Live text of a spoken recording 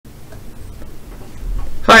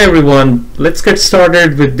Hi everyone, let's get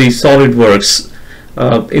started with the Solidworks.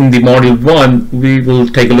 In the Module 1, we will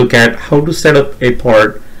take a look at how to set up a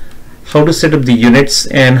part, how to set up the units,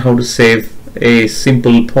 and how to save a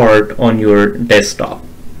simple part on your desktop.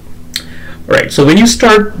 Alright, so when you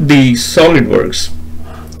start the Solidworks,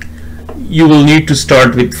 you will need to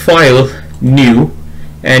start with File, New,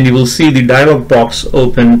 and you will see the dialog box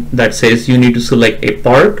open that says you need to select a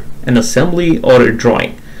part, an assembly, or a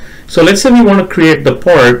drawing. So let's say we want to create the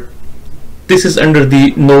part. This is under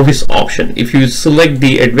the novice option. If you select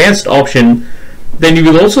the advanced option, then you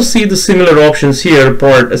will also see the similar options here: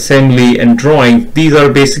 part, assembly, and drawing. These are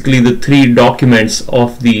basically the three documents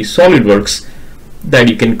of the Solidworks that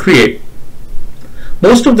you can create.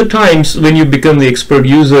 Most of the times when you become the expert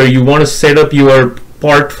user, you want to set up your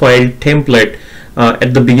part file template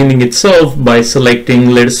at the beginning itself by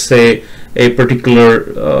selecting, let's say, a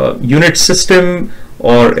particular unit system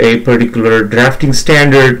or a particular drafting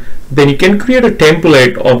standard. Then you can create a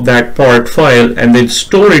template of that part file and then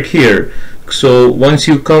store it here. So once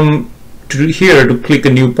you come to here to click a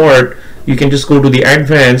new part, you can just go to the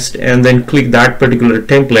advanced and then click that particular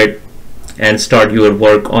template and start your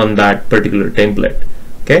work on that particular template.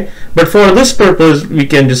 Okay, but for this purpose we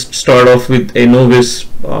can just start off with a novice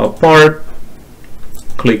part,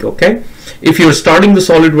 click OK. If you're starting the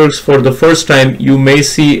Solidworks for the first time, you may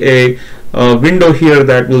see a window here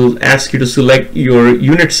that will ask you to select your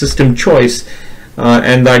unit system choice,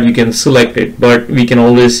 and that you can select it, but we can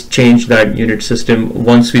always change that unit system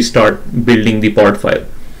once we start building the part file.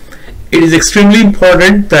 It is extremely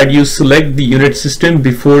important that you select the unit system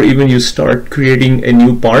before even you start creating a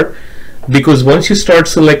new part, because once you start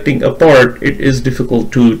selecting a part, it is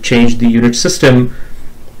difficult to change the unit system,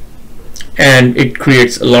 and it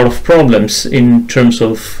creates a lot of problems in terms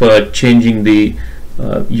of changing the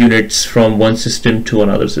units from one system to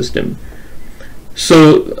another system.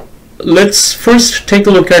 So let's first take a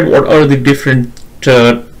look at what are the different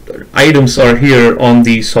items are here on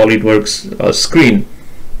the Solidworks screen.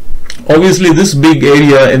 Obviously, this big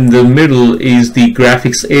area in the middle is the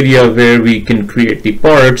graphics area where we can create the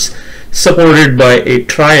parts, supported by a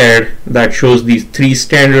triad that shows these three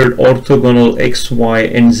standard orthogonal X, Y,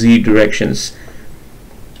 and Z directions.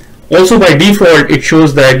 Also, by default, it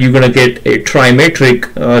shows that you're going to get a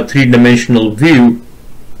trimetric three-dimensional view.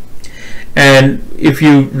 And if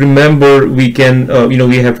you remember, we can,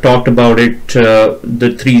 we have talked about it,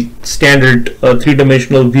 the three standard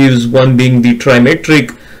three-dimensional views, one being the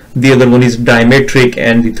trimetric, the other one is dimetric,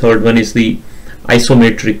 and the third one is the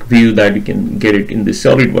isometric view that you can get it in the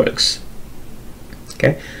Solidworks.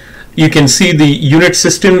 Okay, you can see the unit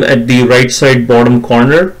system at the right side bottom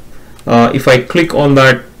corner. If I click on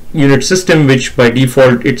that unit system, which by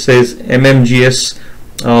default it says mmgs,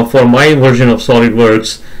 for my version of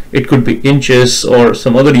Solidworks it could be inches or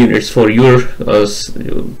some other units for your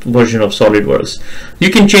version of Solidworks.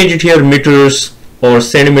 You can change it here meters or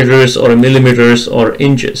centimeters or millimeters or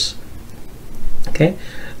inches. Okay,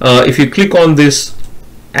 if you click on this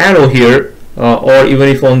arrow here, or even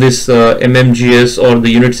if on this mmgs or the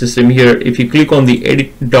unit system here, if you click on the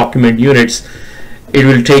edit document units, it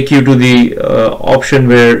will take you to the option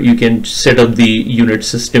where you can set up the unit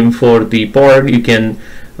system for the part. You can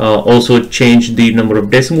also change the number of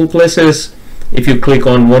decimal places. If you click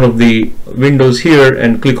on one of the windows here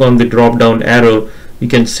and click on the drop down arrow, you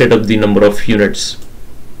can set up the number of units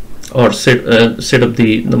or set up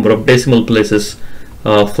the number of decimal places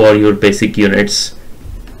for your basic units.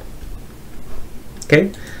 Okay,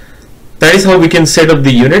 that is how we can set up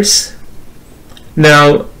the units.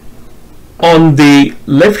 Now, on the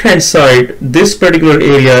left hand side, this particular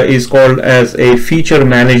area is called as a feature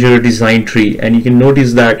manager design tree, and you can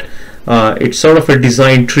notice that it's sort of a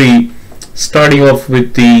design tree, starting off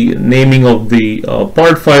with the naming of the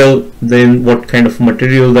part file, then what kind of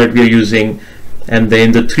material that we are using, and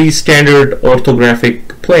then the three standard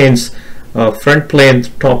orthographic planes, front plane,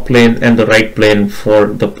 top plane, and the right plane for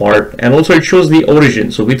the part. And also it shows the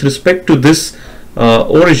origin. So with respect to this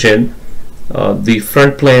origin, the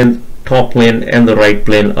front plane, top plane, and the right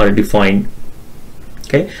plane are defined.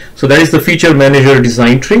 Okay, so that is the feature manager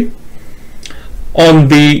design tree. On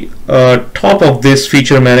the top of this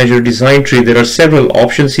feature manager design tree, there are several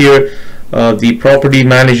options here: the property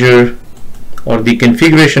manager or the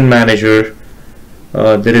configuration manager,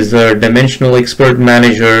 there is a dimensional expert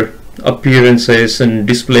manager, appearances, and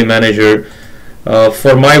display manager.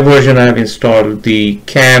 For my version, I have installed the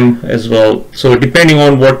CAM as well. So depending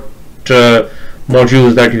on what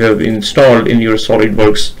modules that you have installed in your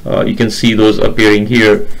Solidworks, you can see those appearing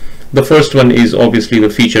here. The first one is obviously the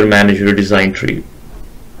feature manager design tree.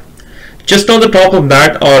 Just on the top of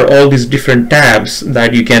that are all these different tabs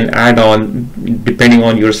that you can add on depending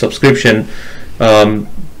on your subscription.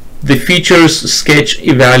 The features, sketch,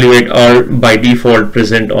 evaluate are by default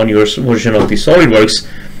present on your version of the SolidWorks.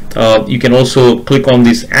 You can also click on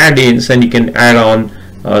these add-ins and you can add on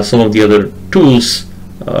some of the other tools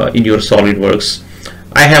in your SolidWorks.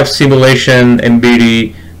 I have simulation,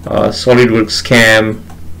 MBD, SolidWorks CAM,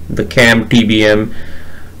 the CAM TBM.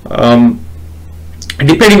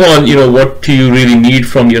 Depending on what you really need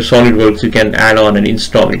from your SolidWorks, you can add on and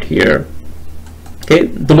install it here. Okay,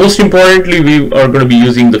 the most importantly, we are going to be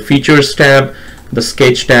using the features tab, the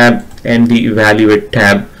sketch tab, and the evaluate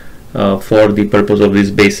tab for the purpose of this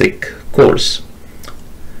basic course.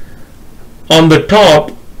 On the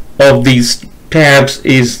top of these tabs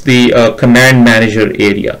is the command manager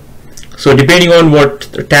area. So depending on what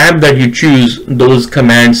tab that you choose, those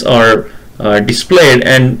commands are displayed,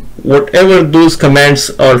 and whatever those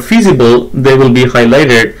commands are feasible, they will be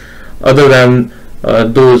highlighted. Other than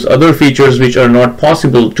those other features which are not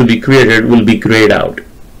possible to be created will be grayed out.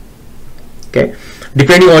 Okay,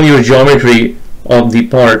 depending on your geometry of the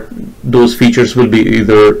part, those features will be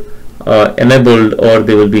either enabled or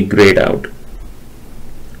they will be grayed out.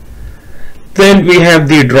 Then we have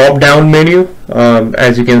the drop down menu.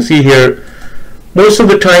 As you can see here, most of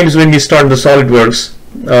the times when we start the SolidWorks,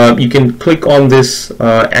 you can click on this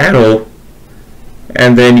arrow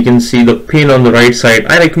and then you can see the pin on the right side.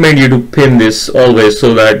 I recommend you to pin this always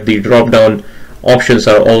so that the drop down options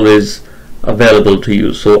are always available to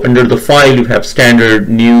you. So under the file you have standard,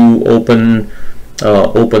 new, open,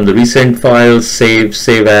 open the recent files, save,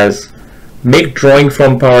 save as, make drawing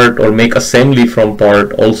from part or make assembly from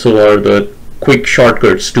part also are the quick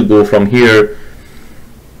shortcuts to go from here.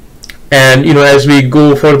 And as we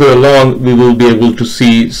go further along, we will be able to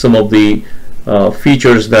see some of the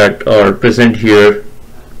features that are present here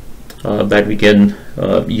that we can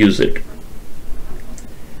use it.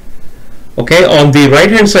 Okay, on the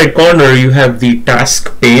right hand side corner you have the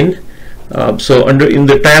task pane. So in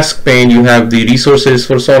the task pane you have the resources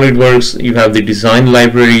for SolidWorks, you have the design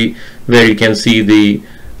library where you can see the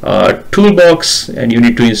toolbox, and you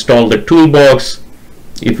need to install the toolbox.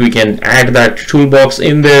 If we can add that toolbox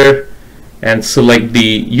in there and select the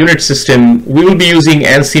unit system, we will be using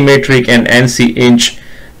ANSI metric and ANSI inch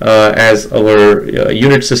as our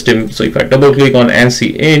unit system. So if I double click on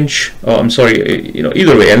ANSI inch,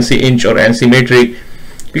 either way, ANSI inch or ANSI metric,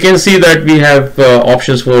 you can see that we have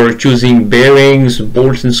options for choosing bearings,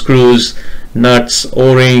 bolts and screws, nuts,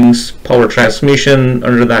 o-rings, power transmission.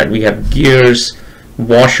 Under that we have gears,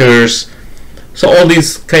 washers. So all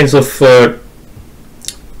these kinds of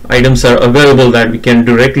items are available that we can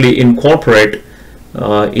directly incorporate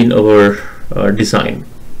in our design.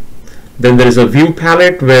 Then there is a view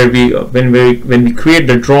palette where when we create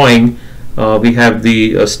the drawing, we have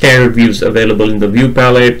the standard views available in the view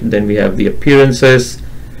palette. Then we have the appearances,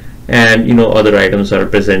 and other items are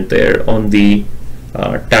present there on the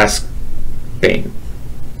task pane.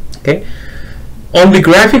 Okay, on the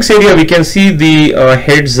graphics area we can see the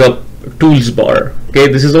heads up tools bar. Okay,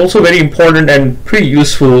 this is also very important and pretty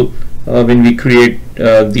useful when we create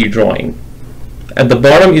the drawing. At the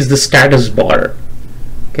bottom is the status bar.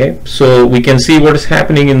 Okay, so we can see what is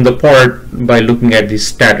happening in the part by looking at the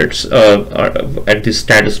status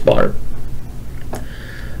bar.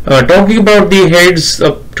 Talking about the heads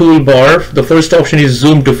up toolbar, the first option is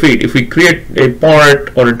zoom to fit. If we create a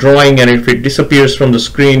part or a drawing and if it disappears from the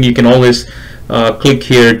screen, you can always click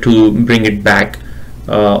here to bring it back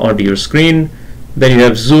onto your screen. Then you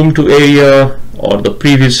have zoom to area or the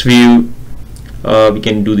previous view. We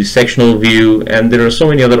can do the sectional view, and there are so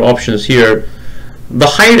many other options here. The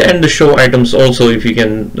hide and the show items also, if you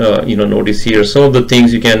can notice here, some of the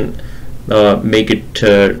things you can make it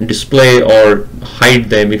display or hide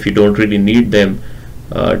them if you don't really need them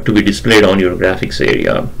to be displayed on your graphics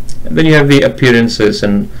area. And then you have the appearances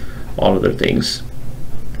and all other things.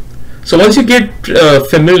 So once you get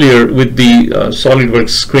familiar with the SolidWorks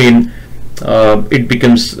screen, it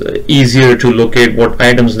becomes easier to locate what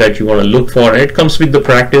items that you want to look for, and it comes with the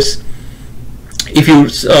practice. If you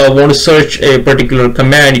want to search a particular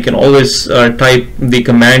command, you can always type the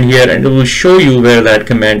command here and it will show you where that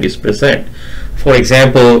command is present. For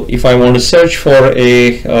example, if I want to search for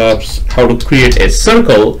a how to create a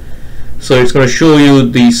circle, so it's going to show you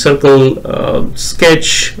the circle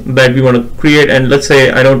sketch that we want to create, and let's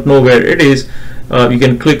say I don't know where it is, you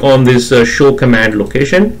can click on this show command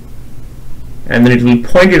location, and then it will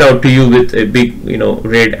point it out to you with a big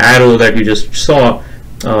red arrow that you just saw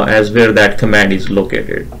as where that command is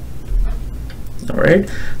located. All right.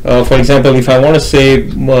 For example, if I want to say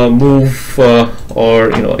move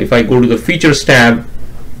or if I go to the features tab,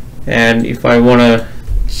 and if I want to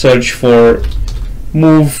search for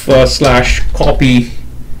move slash copy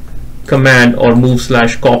command or move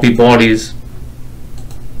slash copy bodies,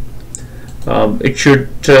 it should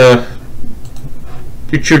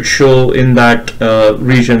show in that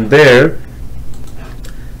region there.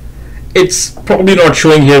 It's probably not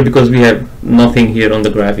showing here because we have nothing here on the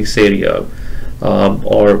graphics area,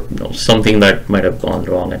 or something that might have gone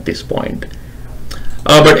wrong at this point.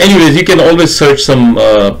 But anyways, you can always search some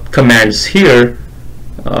commands here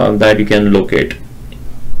that you can locate.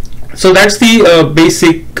 So that's the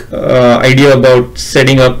basic idea about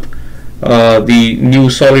setting up the new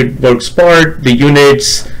SolidWorks part, the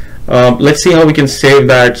units. Let's see how we can save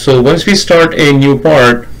that. So once we start a new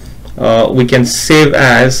part, we can save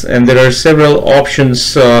as, and there are several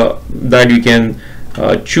options that you can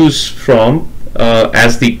choose from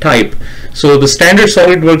as the type. So the standard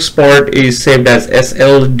SolidWorks part is saved as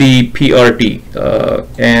SLDPRT,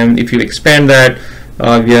 and if you expand that,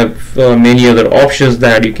 we have many other options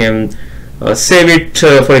that you can save it,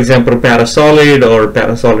 for example Parasolid or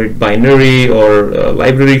Parasolid binary or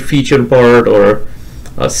library feature part or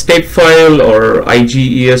a step file or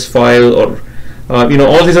IGES file, or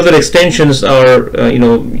all these other extensions are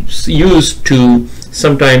used to,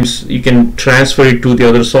 sometimes you can transfer it to the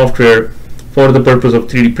other software for the purpose of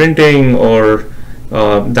 3D printing, or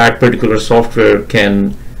that particular software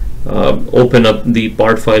can open up the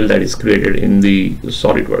part file that is created in the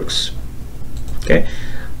SolidWorks. Okay.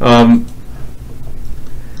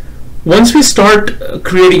 Once we start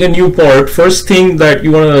creating a new part, first thing that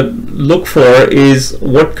you want to look for is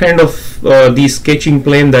what kind of the sketching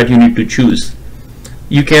plane that you need to choose.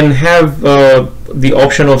 You can have the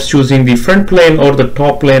option of choosing the front plane or the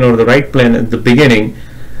top plane or the right plane at the beginning,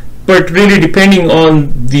 but really depending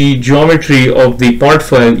on the geometry of the part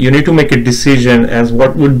file, you need to make a decision as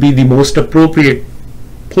what would be the most appropriate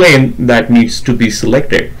plane that needs to be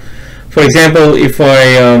selected. For example, if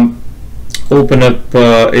I open up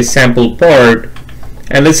a sample part,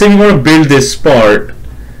 and let's say we want to build this part,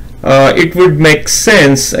 it would make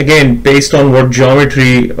sense, again based on what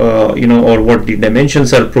geometry or what the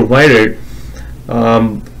dimensions are provided.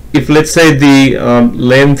 If let's say the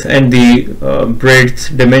length and the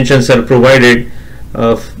breadth dimensions are provided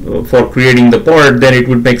for creating the part, then it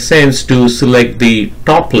would make sense to select the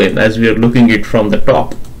top plane as we are looking it from the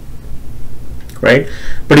top, right?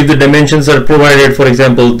 But if the dimensions are provided, for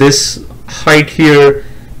example this height here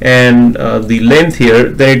and the length here,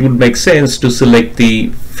 then it would make sense to select the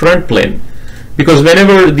front plane, because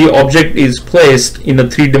whenever the object is placed in a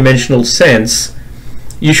three-dimensional sense,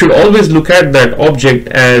 you should always look at that object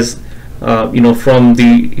as from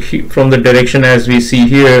the direction as we see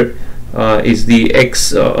here is the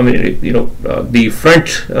X, the front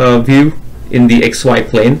view in the XY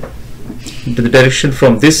plane. The direction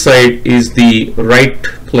from this side is the right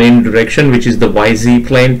plane direction, which is the YZ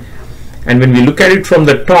plane, and when we look at it from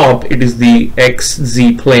the top, it is the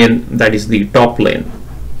XZ plane, that is the top plane.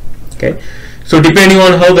 Okay, so depending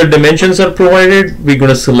on how the dimensions are provided, we're going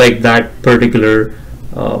to select that particular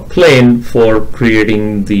plane for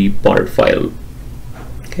creating the part file.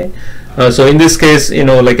 Okay, so in this case,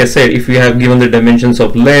 like I said, if we have given the dimensions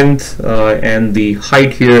of length and the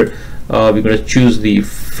height here, we're going to choose the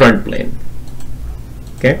front plane.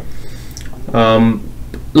 Okay,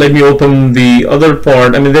 let me open the other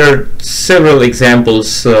part. I mean, there are several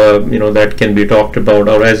examples that can be talked about,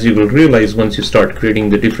 or as you will realize once you start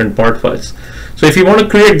creating the different part files. So if you want to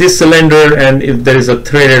create this cylinder, and if there is a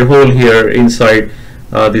threaded hole here inside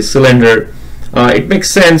this cylinder, it makes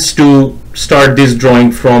sense to start this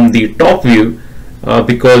drawing from the top view,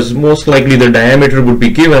 because most likely the diameter would be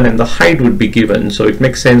given and the height would be given. So it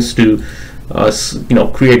makes sense to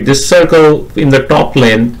create this circle in the top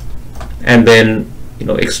plane and then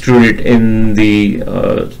extrude it in the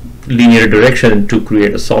linear direction to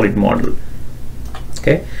create a solid model.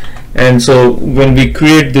 Okay, and so when we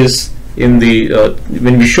create this in the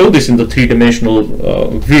when we show this in the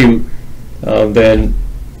three-dimensional view, then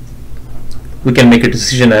we can make a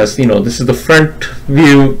decision as this is the front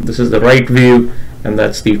view, this is the right view, and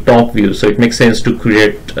that's the top view. So it makes sense to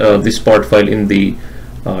create this part file in the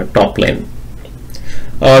top plane.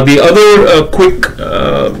 The other quick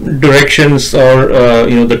directions, or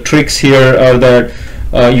the tricks here, are that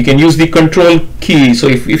you can use the control key. So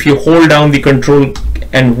if you hold down the control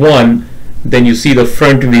and 1, then you see the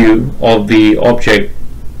front view of the object,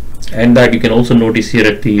 and that you can also notice here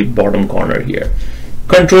at the bottom corner here.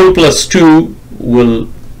 Control plus 2 will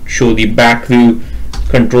show the back view,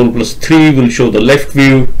 Control plus 3 will show the left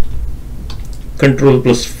view, Control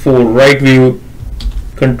plus 4 right view,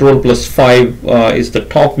 Control plus 5 is the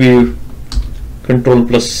top view, Control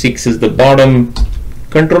plus 6 is the bottom,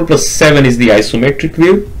 Control plus 7 is the isometric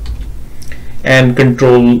view, and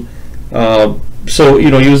Control so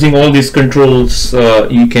using all these controls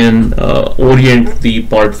you can orient the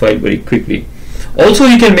part file very quickly. Also,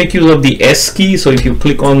 you can make use of the S key. So if you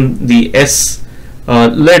click on the S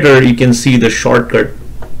letter, you can see the shortcut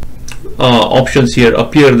options here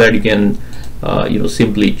appear that you can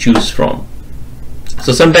simply choose from.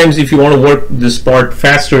 So sometimes if you want to work this part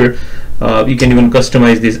faster, you can even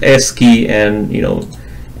customize this S key and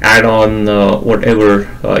add on whatever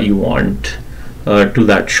you want to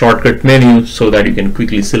that shortcut menu, so that you can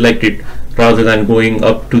quickly select it rather than going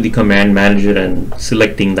up to the command manager and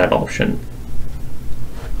selecting that option.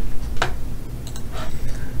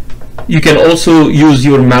 You can also use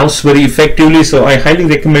your mouse very effectively, so I highly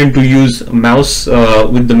recommend to use mouse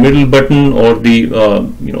with the middle button or the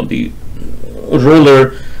the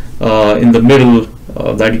roller in the middle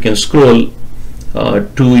that you can scroll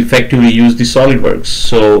to effectively use the SolidWorks.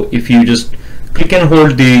 So if you just click and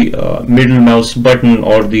hold the middle mouse button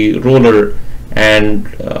or the roller and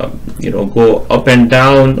go up and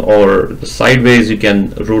down or sideways, you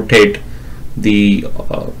can rotate the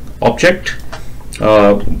object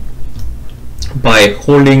by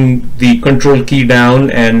holding the control key down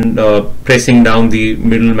and pressing down the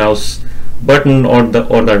middle mouse button or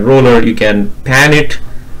the roller. You can pan it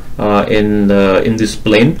in this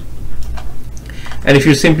plane, and if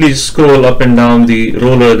you simply scroll up and down the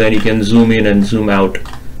roller, then you can zoom in and zoom out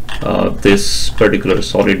this particular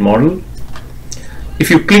solid model. If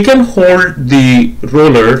you click and hold the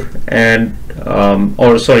roller and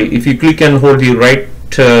if you click and hold the right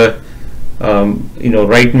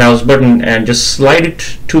right mouse button and just slide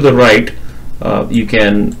it to the right, you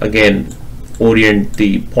can again orient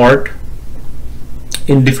the part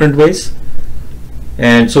in different ways.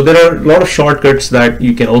 And so there are a lot of shortcuts that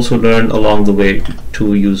you can also learn along the way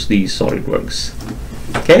to use the SolidWorks.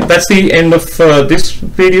 Okay, that's the end of this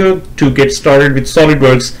video to get started with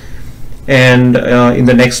SolidWorks, and in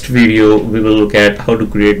the next video we will look at how to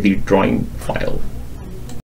create the drawing file.